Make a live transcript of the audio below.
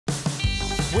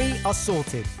We are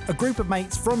Sorted, a group of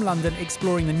mates from London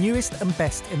exploring the newest and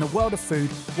best in the world of food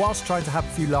whilst trying to have a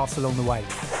few laughs along the way.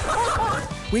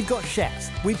 We've got chefs,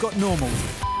 we've got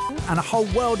normals, and a whole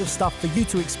world of stuff for you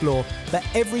to explore, but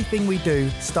everything we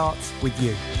do starts with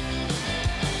you.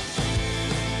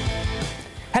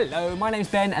 Hello, my name's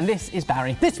Ben and this is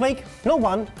Barry. This week, not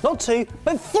one, not two,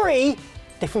 but 3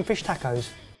 different fish tacos.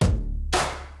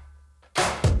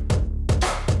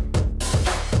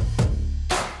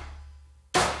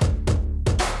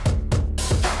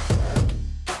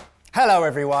 Hello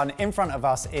everyone, in front of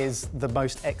us is the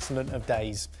most excellent of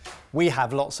days. We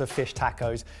have lots of fish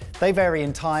tacos. They vary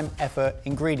in time, effort,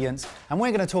 ingredients, and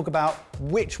we're going to talk about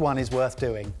which one is worth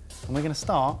doing. And we're going to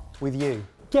start with you.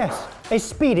 Yes, a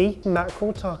speedy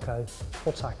mackerel taco,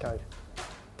 or taco.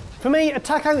 For me, a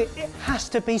taco, it has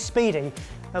to be speedy.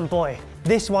 And boy,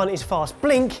 this one is fast.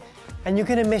 Blink, and you're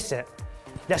gonna miss it.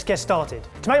 Let's get started.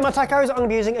 To make my tacos, I'm gonna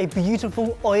be using a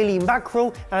beautiful oily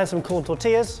mackerel and some corn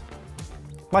tortillas.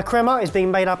 My crema is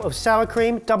being made up of sour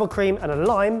cream, double cream, and a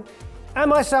lime. And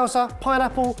my salsa,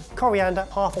 pineapple, coriander,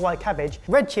 half a white cabbage,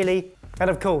 red chili, and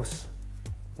of course,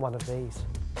 one of these.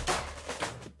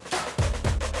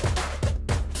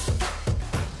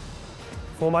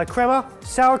 For my crema,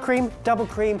 sour cream, double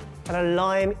cream, and a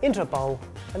lime into a bowl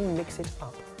and mix it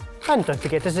up. And don't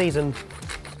forget to season.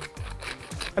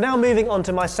 And now moving on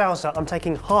to my salsa, I'm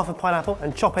taking half a pineapple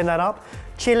and chopping that up,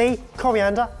 chili,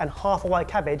 coriander, and half a white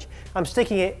cabbage. I'm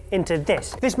sticking it into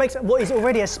this. This makes what is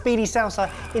already a speedy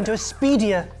salsa into a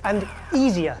speedier and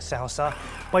easier salsa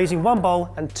by using 1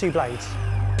 bowl and 2 blades.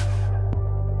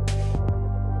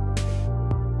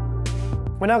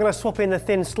 We're now going to swap in the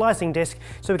thin slicing disc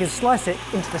so we can slice it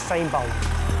into the same bowl.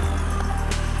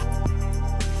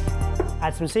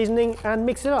 Add some seasoning and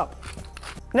mix it up.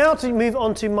 Now to move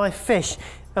on to my fish,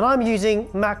 and I'm using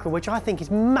mackerel, which I think is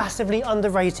massively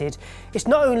underrated. It's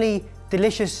not only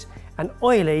delicious and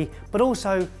oily, but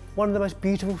also one of the most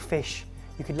beautiful fish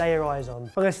you could lay your eyes on.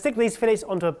 I'm going to stick these fillets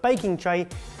onto a baking tray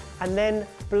and then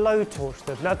blowtorch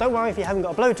them. Now don't worry if you haven't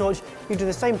got a blowtorch, you do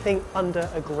the same thing under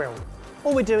a grill.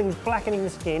 All we're doing is blackening the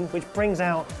skin, which brings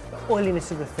out the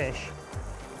oiliness of the fish.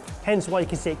 Hence why you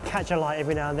can see it catch a light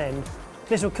every now and then.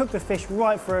 This will cook the fish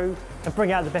right through and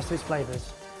bring out the best of its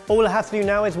flavours. All I have to do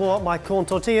now is warm up my corn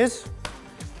tortillas.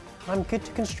 I'm good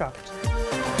to construct.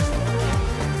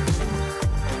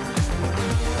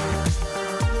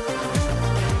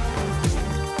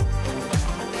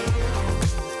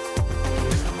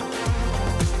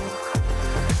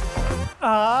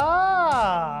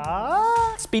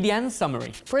 Speedy and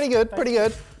summary. Pretty good, pretty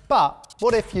good. But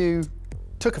what if you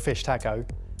took a fish taco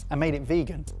and made it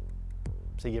vegan?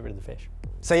 So you get rid of the fish.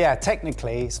 So yeah,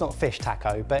 technically it's not a fish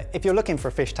taco, but if you're looking for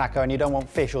a fish taco and you don't want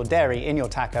fish or dairy in your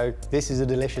taco, this is a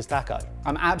delicious taco.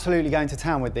 I'm absolutely going to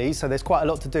town with these, so there's quite a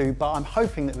lot to do, but I'm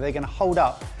hoping that they're going to hold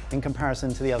up in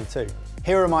comparison to the other two.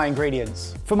 Here are my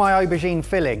ingredients. For my aubergine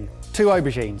filling, 2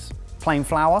 aubergines, plain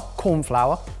flour, corn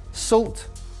flour, salt,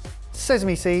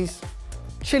 sesame seeds,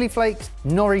 chili flakes,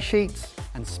 nori sheets,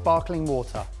 and sparkling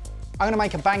water. I'm going to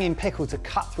make a banging pickle to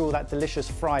cut through all that delicious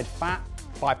fried fat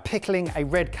by pickling a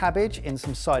red cabbage in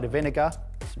some cider vinegar,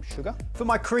 some sugar. For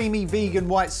my creamy vegan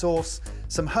white sauce,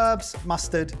 some herbs,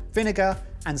 mustard, vinegar,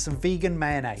 and some vegan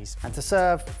mayonnaise. And to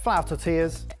serve, flour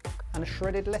tortillas and a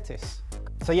shredded lettuce.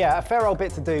 So yeah, a fair old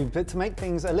bit to do, but to make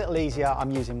things a little easier,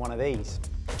 I'm using one of these.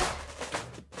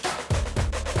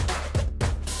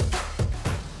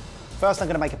 First, I'm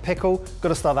going to make a pickle. Got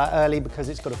to start that early because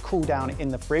it's got to cool down in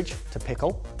the fridge to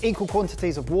pickle. Equal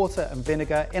quantities of water and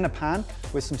vinegar in a pan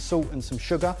with some salt and some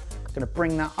sugar. Going to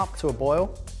bring that up to a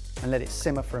boil and let it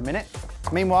simmer for a minute.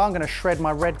 Meanwhile, I'm going to shred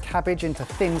my red cabbage into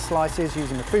thin slices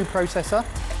using the food processor.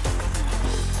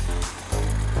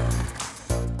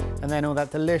 And then all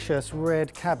that delicious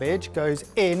red cabbage goes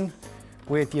in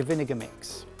with your vinegar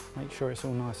mix. Make sure it's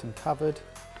all nice and covered.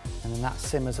 And then that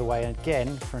simmers away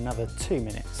again for another 2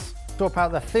 minutes. Swap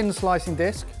out the thin slicing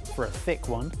disc for a thick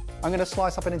one. I'm going to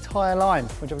slice up an entire lime,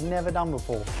 which I've never done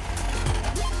before.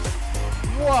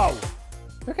 Whoa!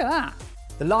 Look at that.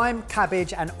 The lime,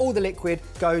 cabbage, and all the liquid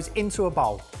goes into a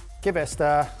bowl. Give it a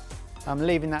stir. I'm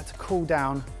leaving that to cool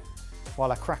down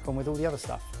while I crack on with all the other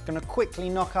stuff. Going to quickly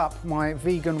knock up my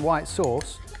vegan white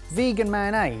sauce, vegan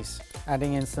mayonnaise,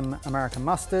 adding in some American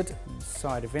mustard,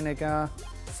 cider vinegar,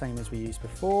 same as we used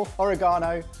before,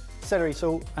 oregano, celery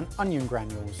salt, and onion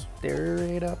granules. Stir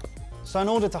it up. So in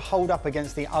order to hold up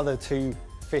against the other 2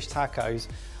 fish tacos,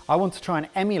 I want to try and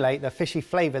emulate the fishy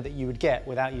flavour that you would get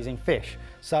without using fish.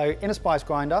 So in a spice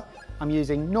grinder, I'm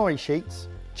using nori sheets,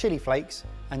 chili flakes,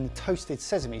 and toasted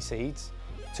sesame seeds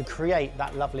to create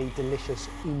that lovely, delicious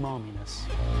umami-ness.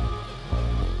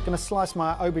 Gonna going to slice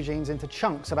my aubergines into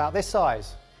chunks about this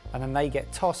size, and then they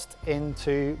get tossed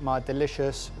into my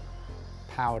delicious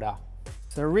powder.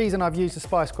 So the reason I've used a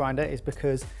spice grinder is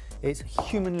because it's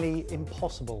humanly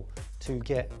impossible to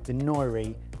get the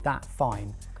nori that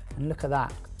fine. And look at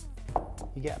that.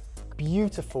 You get a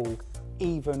beautiful,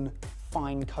 even,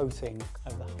 fine coating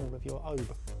of the whole of your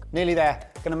aube. Nearly there.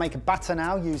 Gonna make a batter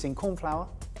now using corn flour,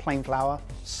 plain flour,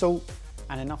 salt,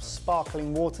 and enough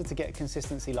sparkling water to get a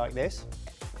consistency like this.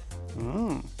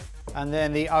 And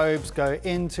then the aubes go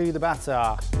into the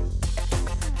batter.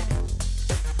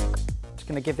 Just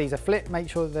gonna give these a flip, make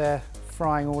sure they're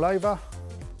frying all over.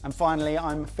 And finally,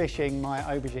 I'm fishing my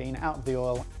aubergine out of the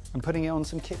oil and putting it on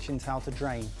some kitchen towel to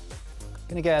drain.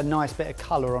 Gonna get a nice bit of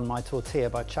color on my tortilla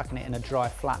by chucking it in a dry,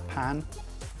 flat pan.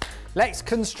 Let's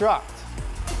construct.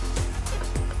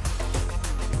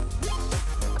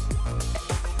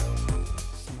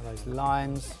 Some of those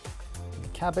limes, the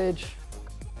cabbage,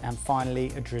 and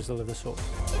finally a drizzle of the sauce.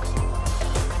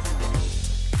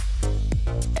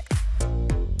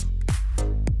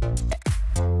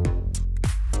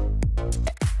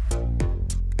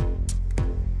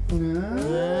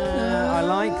 I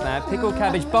like that. Pickled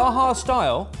cabbage, Baja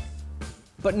style,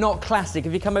 but not classic.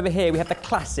 If you come over here, we have the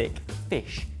classic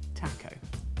fish taco.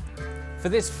 For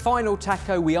this final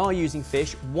taco, we are using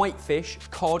fish, white fish,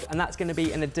 cod, and that's going to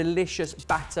be in a delicious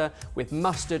batter with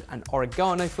mustard and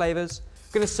oregano flavours.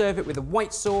 Going to serve it with a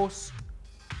white sauce,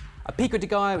 a pico de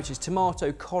gallo, which is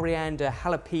tomato, coriander,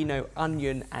 jalapeno,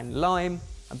 onion, and lime.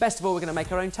 And best of all, we're going to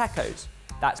make our own tacos.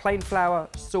 That's plain flour,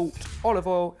 salt, olive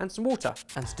oil, and some water.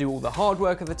 And to do all the hard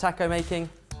work of the taco making,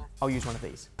 I'll use one of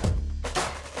these.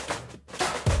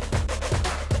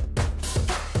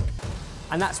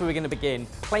 And that's where we're going to begin.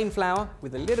 Plain flour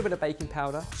with a little bit of baking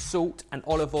powder, salt and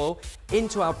olive oil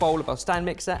into our bowl of our stand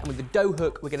mixer, and with the dough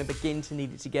hook we're going to begin to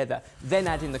knead it together. Then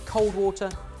add in the cold water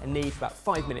and knead for about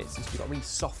 5 minutes until you've got really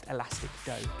soft, elastic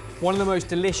dough. One of the most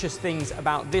delicious things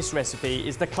about this recipe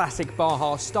is the classic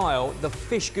Baja style. The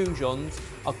fish goujons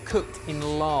are cooked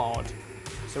in lard.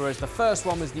 So whereas the first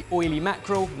one was the oily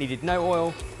mackerel, needed no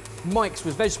oil, Mike's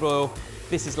was vegetable oil,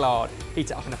 this is lard.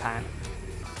 Heat it up in a pan.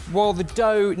 While the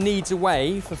dough kneads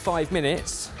away for 5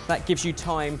 minutes, that gives you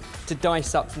time to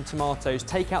dice up some tomatoes.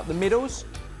 Take out the middles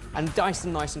and dice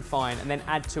them nice and fine, and then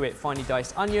add to it finely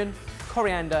diced onion,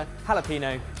 coriander,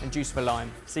 jalapeno, and juice of a lime.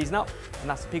 Season up, and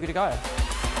that's the pico de gallo.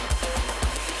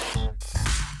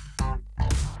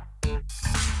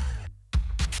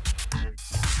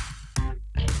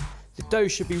 The dough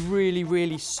should be really,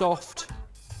 really soft,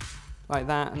 like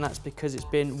that, and that's because it's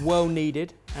been well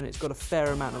kneaded and it's got a fair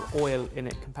amount of oil in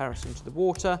it in comparison to the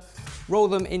water. Roll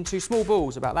them into small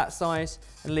balls about that size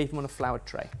and leave them on a floured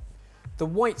tray. The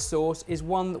white sauce is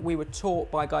one that we were taught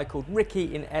by a guy called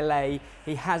Ricky in LA.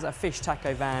 He has a fish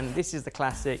taco van. This is the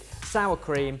classic: sour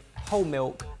cream, whole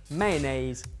milk,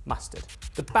 mayonnaise, mustard.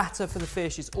 The batter for the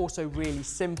fish is also really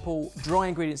simple. Dry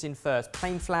ingredients in first: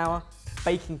 plain flour,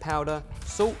 baking powder,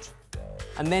 salt,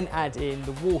 and then add in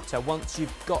the water. Once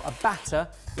you've got a batter,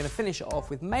 you're going to finish it off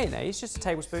with mayonnaise, just a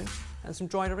tablespoon, and some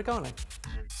dried oregano.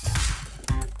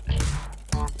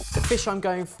 The fish I'm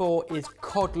going for is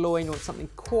cod loin, or something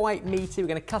quite meaty. We're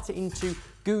going to cut it into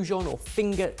goujon or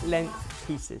finger-length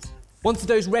pieces. Once the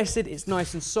dough's rested, it's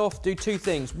nice and soft. Do 2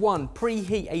 things. 1,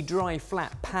 preheat a dry,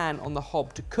 flat pan on the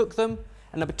hob to cook them.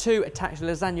 And number 2, attach the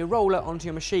lasagna roller onto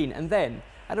your machine, and then,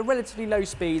 at a relatively low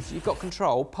speed so you've got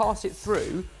control, pass it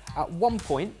through at one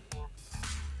point,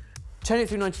 turn it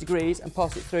through 90 degrees and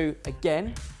pass it through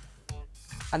again,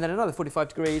 and then another 45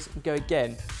 degrees and go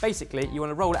again. Basically, you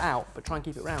want to roll it out, but try and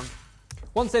keep it round.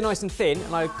 Once they're nice and thin,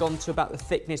 and I've gone to about the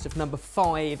thickness of number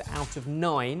 5 out of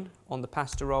 9 on the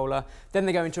pasta roller, then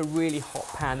they go into a really hot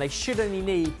pan. They should only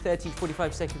need 30 to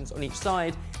 45 seconds on each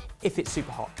side if it's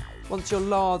super hot. Once your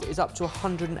lard is up to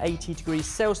 180 degrees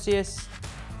Celsius,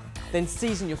 then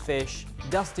season your fish,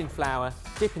 dust in flour,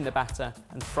 dip in the batter,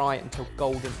 and fry it until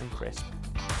golden and crisp.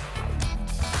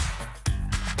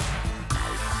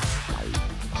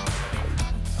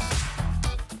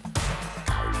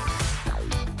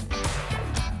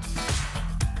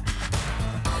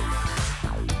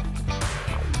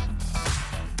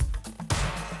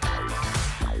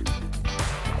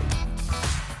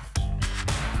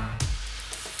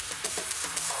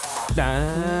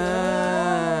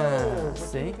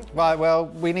 See? Right, well,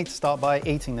 we need to start by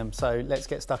eating them, so let's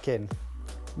get stuck in.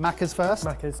 Macca's first.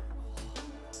 Macca's.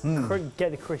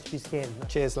 Get the crispy skin.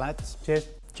 Cheers, lads. Cheers.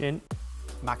 Gin.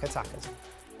 Macca taccas.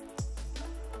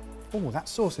 Oh, that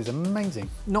sauce is amazing.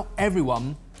 Not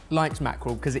everyone likes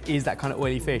mackerel because it is that kind of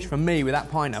oily fish. For me, with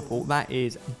that pineapple, that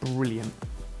is brilliant.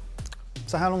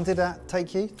 So how long did that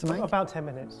take you to make? About 10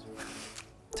 minutes.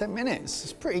 10 minutes.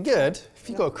 It's pretty good. If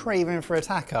you've got a craving for a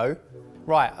taco.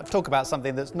 Right, I'll talk about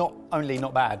something that's not only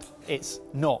not bad, it's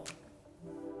not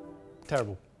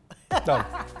terrible. Done.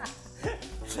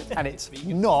 And it's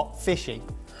not fishy.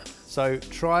 So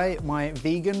try my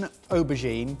vegan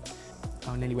aubergine.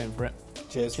 Oh, I nearly went for it.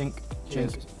 Cheers. Chink.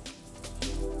 Cheers. Chink.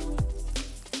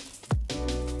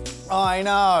 I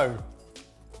know.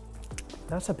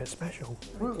 That's a bit special.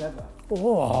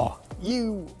 Oh,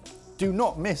 you do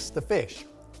not miss the fish.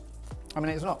 I mean,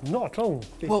 it's not. Not at all.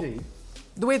 Well,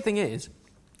 the weird thing is,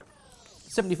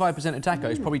 75% of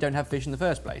tacos probably don't have fish in the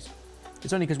first place.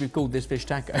 It's only because we've called this fish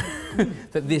taco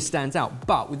that this stands out.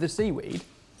 But with the seaweed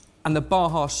and the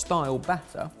Baja style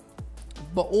batter,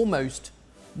 but almost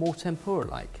more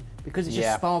tempura-like, because it's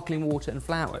just sparkling water and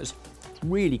flowers, it's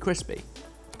really crispy.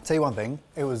 Tell you one thing,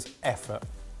 it was effort.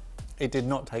 It did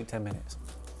not take 10 minutes.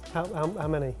 How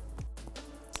many?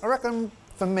 I reckon,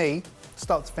 for me,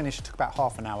 start to finish, it took about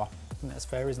half an hour. I think that's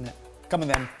fair, isn't it? Come on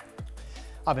then.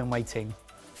 I've been waiting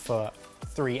for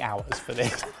 3 hours for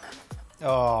this.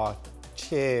 Oh,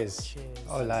 cheers. Cheers.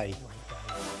 Olé.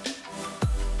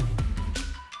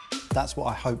 That's what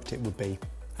I hoped it would be,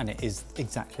 and it is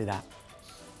exactly that.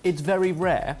 It's very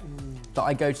rare that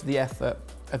I go to the effort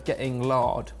of getting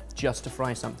lard just to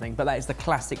fry something, but that is the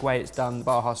classic way it's done,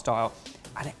 Baja style,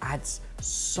 and it adds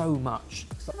so much.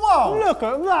 Whoa! Look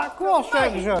at that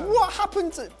cross-section! What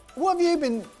happened to...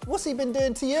 What's he been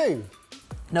doing to you?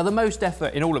 Now, the most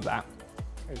effort in all of that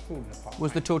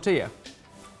was the tortilla.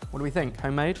 What do we think?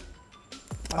 Homemade?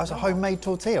 That was a homemade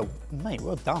tortilla. Mate,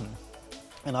 well done.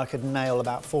 And I could nail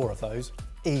about 4 of those,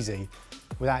 easy,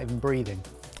 without even breathing.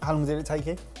 How long did it take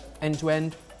you? End to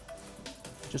end,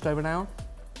 just over an hour.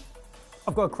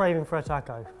 I've got a craving for a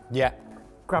taco. Yeah.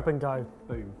 Grab and go.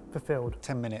 Boom. Fulfilled.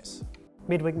 10 minutes.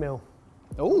 Midweek meal.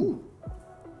 Ooh.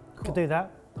 Could do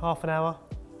that. Half an hour.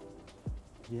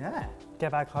 Yeah.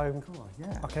 Get back home. Cool,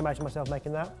 yeah. I can imagine myself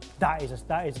making that.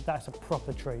 That's a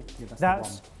proper treat. Yeah,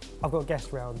 that's I've got a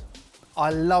guest round.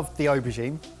 I loved the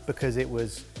aubergine because it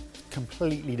was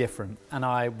completely different, and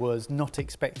I was not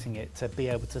expecting it to be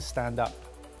able to stand up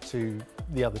to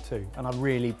the other two, and I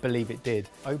really believe it did.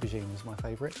 Aubergine was my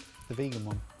favourite, the vegan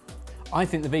one. I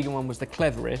think the vegan one was the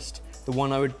cleverest. The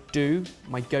one I would do,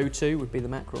 my go-to, would be the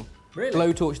mackerel. Really?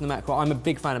 Blowtorch and the mackerel. I'm a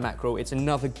big fan of mackerel. It's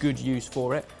another good use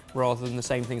for it, rather than the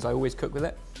same things I always cook with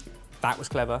it. That was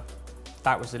clever.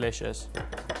 That was delicious.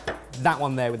 That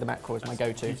one there with the mackerel is my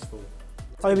go-to.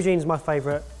 Aubergine is my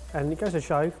favourite, and it goes to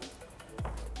show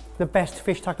the best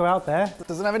fish taco out there. It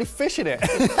doesn't have any fish in it.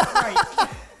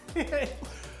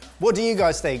 What do you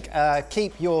guys think?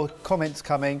 Keep your comments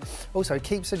coming. Also,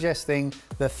 keep suggesting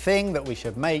the thing that we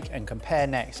should make and compare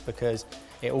next, because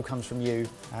it all comes from you,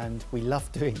 and we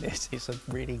love doing this. It's a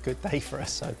really good day for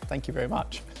us, so thank you very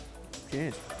much.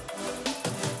 Cheers.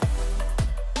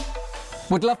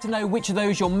 Would love to know which of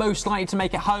those you're most likely to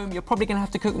make at home. You're probably going to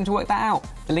have to cook them to work that out.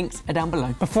 The links are down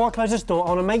below. Before I close this door, I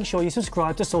want to make sure you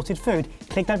subscribe to Sorted Food.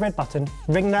 Click that red button,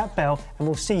 ring that bell, and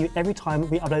we'll see you every time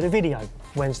we upload a video.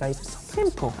 Wednesdays.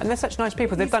 Simple. And they're such nice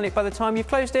people. They've done it by the time you've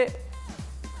closed it.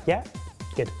 Yeah?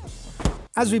 Good.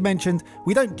 As we mentioned,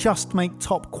 we don't just make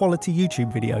top quality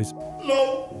YouTube videos.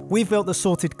 No. We've built the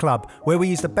Sorted Club, where we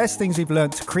use the best things we've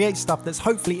learned to create stuff that's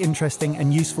hopefully interesting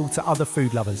and useful to other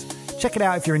food lovers. Check it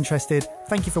out if you're interested.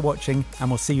 Thank you for watching, and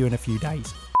we'll see you in a few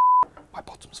days. My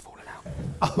bottom's fallen out.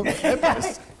 Oh,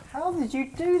 goodness. How did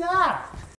you do that?